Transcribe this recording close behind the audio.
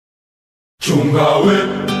Chungawe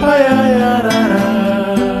payayarara,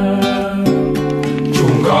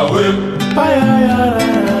 Chungawe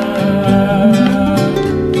payayarara,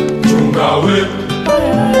 Chungawe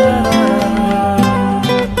payayarara.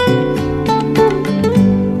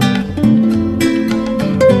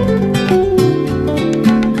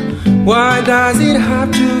 Why does it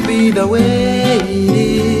have to be the way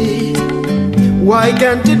it is? Why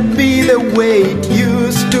can't it be the way it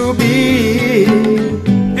used to be?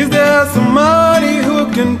 Is there somebody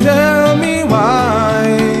who can tell me why?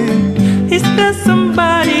 Is there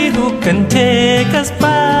somebody who can take us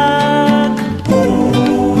back?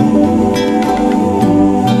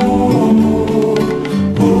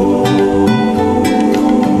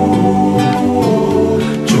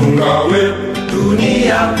 Chungawe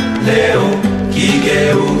dunia leo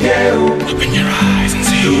kigeugeu. Open your eyes and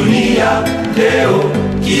see. Dunia leo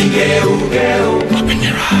kigeugeu. Open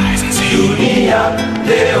your eyes and see. Dunia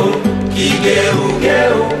leo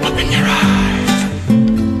kigeugeu. Open your eyes.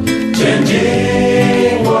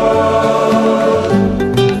 Changing world,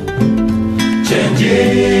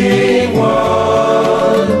 changing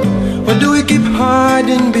world. Why do we keep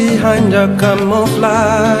hiding behind our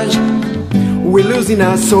camouflage? We're losing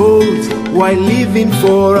our souls while living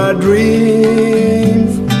for our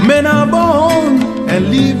dreams. Men are born and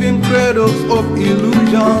live in cradles of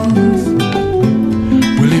illusions.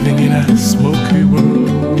 We're living in a smoky world.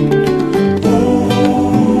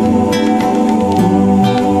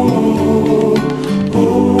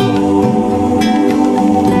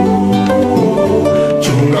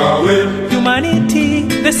 Chungawe Humanity,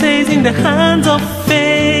 they say, is in the hands of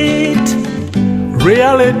fate.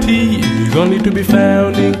 Reality is only to be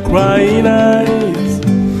found in crying eyes.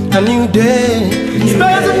 A new day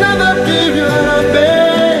spells another period of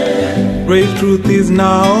pain. Brave truth is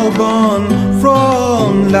now born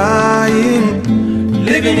from lying.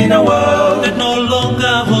 Living in a world that no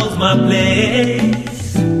longer holds my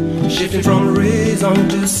place. Shifting from reason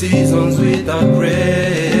to seasons without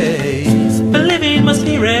grace. Believing must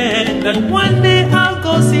be read that one day I'll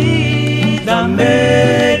go see the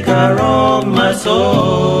maker of my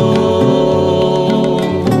soul.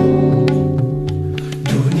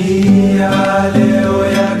 Dunia leo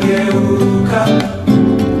yageuka.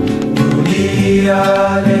 Dunia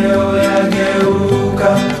leo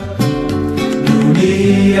yageuka.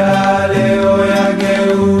 Dunia leo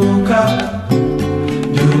yageuka.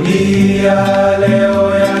 Dunia leo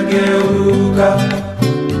yageuka.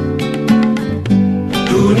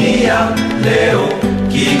 dunia leo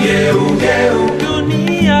kigeugeu.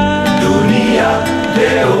 Dunia, Dunia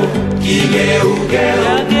leo kigeugeu.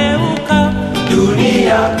 yageuka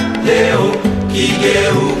Dunia leo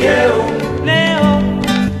kigeugeu. leo,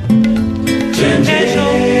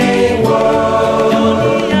 Changing world,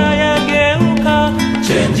 dunia yageuka.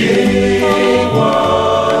 changing